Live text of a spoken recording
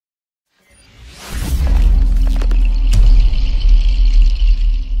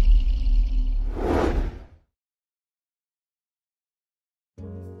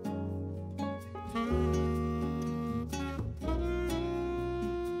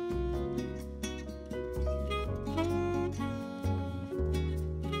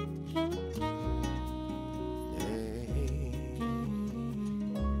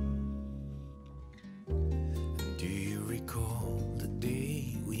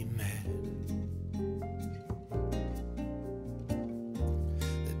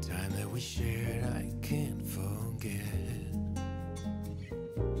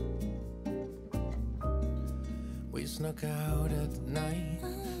snuck out at night.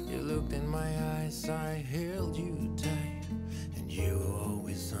 You looked in my eyes, I held you tight, and you were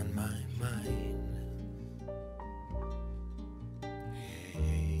always on my mind.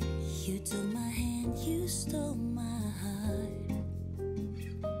 Hey. You took my hand, you stole my heart.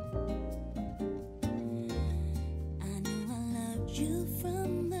 I knew I loved you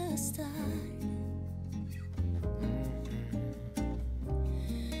from the start.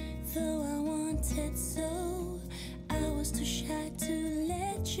 Though I wanted so, I was too shy to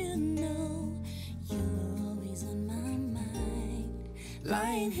let you know. You were always on my mind.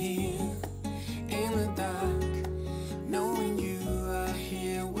 Lying here in the dark, knowing you are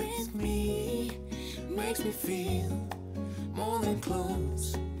here with me, makes me feel more than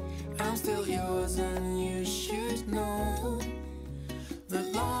close. I'm still yours and you should know the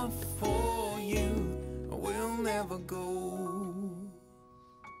love for you will never go.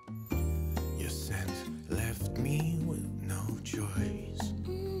 Your scent left me with no choice.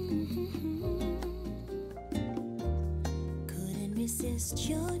 Couldn't resist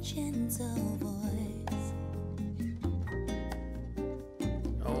your gentle voice.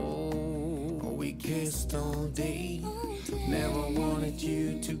 Oh, we kissed all day. Never wanted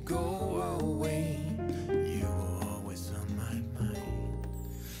you to go away. You were always on my mind.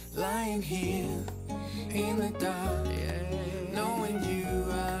 Lying here in the dark, knowing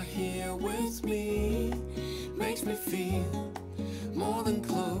you are here with me, makes me feel more than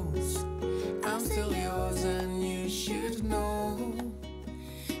close. I'm still yours and you should know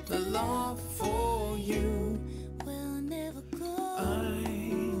the love for you Will never go. I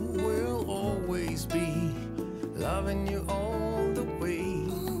will always be